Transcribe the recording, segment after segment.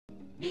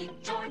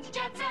Meet George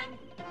Jetson.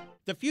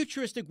 The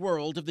futuristic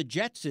world of the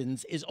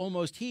Jetsons is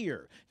almost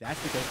here.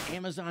 That's because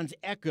Amazon's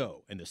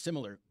Echo and the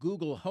similar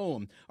Google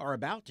Home are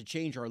about to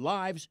change our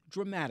lives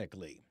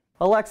dramatically.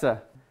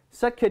 Alexa,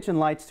 set kitchen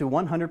lights to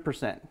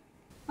 100%.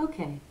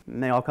 Okay.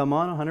 And they all come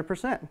on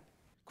 100%.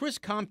 Chris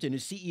Compton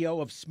is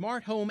CEO of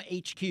Smart Home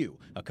HQ,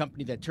 a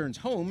company that turns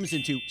homes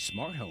into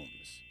smart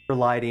homes. For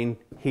lighting,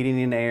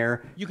 heating and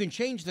air. You can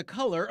change the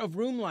color of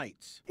room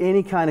lights.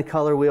 Any kind of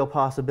color wheel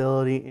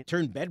possibility.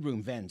 Turn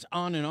bedroom vents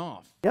on and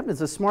off. Yep, it's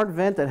a smart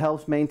vent that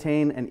helps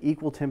maintain an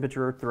equal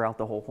temperature throughout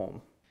the whole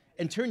home.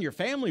 And turn your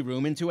family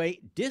room into a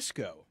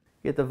disco.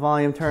 Get the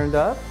volume turned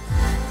up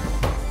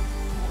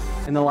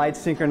and the lights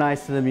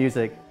synchronized to the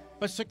music.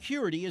 But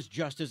security is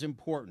just as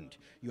important.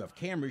 You have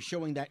cameras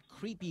showing that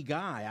creepy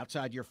guy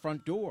outside your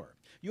front door.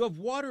 You have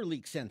water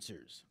leak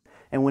sensors.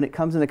 And when it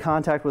comes into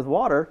contact with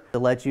water, to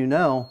let you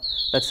know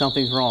that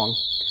something's wrong.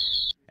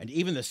 And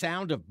even the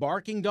sound of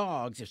barking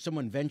dogs if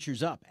someone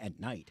ventures up at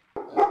night.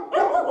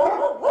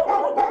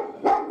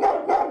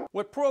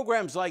 What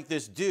programs like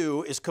this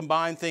do is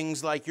combine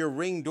things like your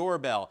Ring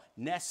doorbell,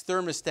 Nest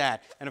thermostat,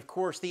 and of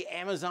course the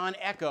Amazon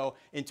Echo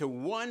into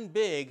one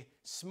big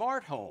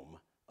smart home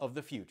of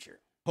the future.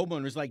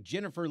 Homeowners like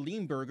Jennifer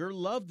Leemberger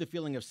love the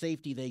feeling of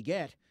safety they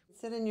get.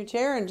 Sit in your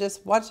chair and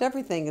just watch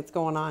everything that's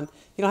going on.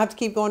 You don't have to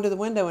keep going to the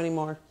window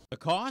anymore. The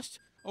cost?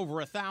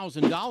 Over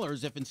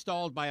 $1,000 if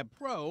installed by a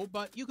pro,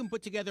 but you can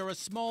put together a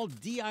small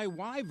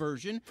DIY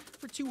version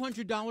for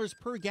 $200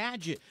 per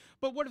gadget.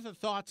 But what if the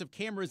thoughts of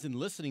cameras and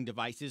listening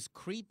devices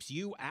creeps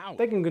you out?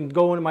 They can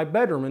go into my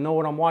bedroom and know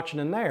what I'm watching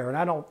in there, and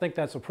I don't think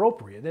that's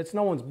appropriate. It's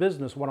no one's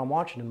business what I'm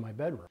watching in my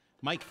bedroom.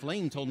 Mike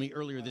Flame told me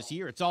earlier this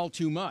year it's all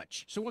too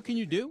much. So what can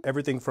you do?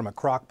 Everything from a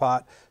crock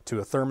pot to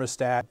a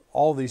thermostat,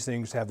 all these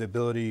things have the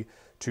ability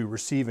to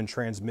receive and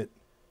transmit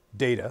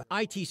data.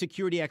 IT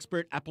security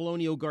expert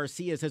Apollonio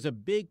Garcia says a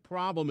big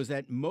problem is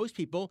that most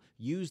people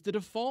use the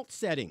default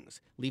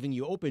settings, leaving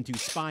you open to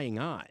spying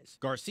eyes.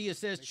 Garcia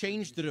says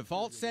change the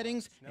default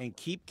settings and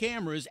keep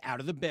cameras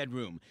out of the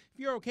bedroom. If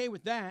you're okay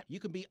with that,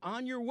 you can be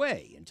on your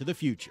way into the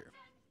future.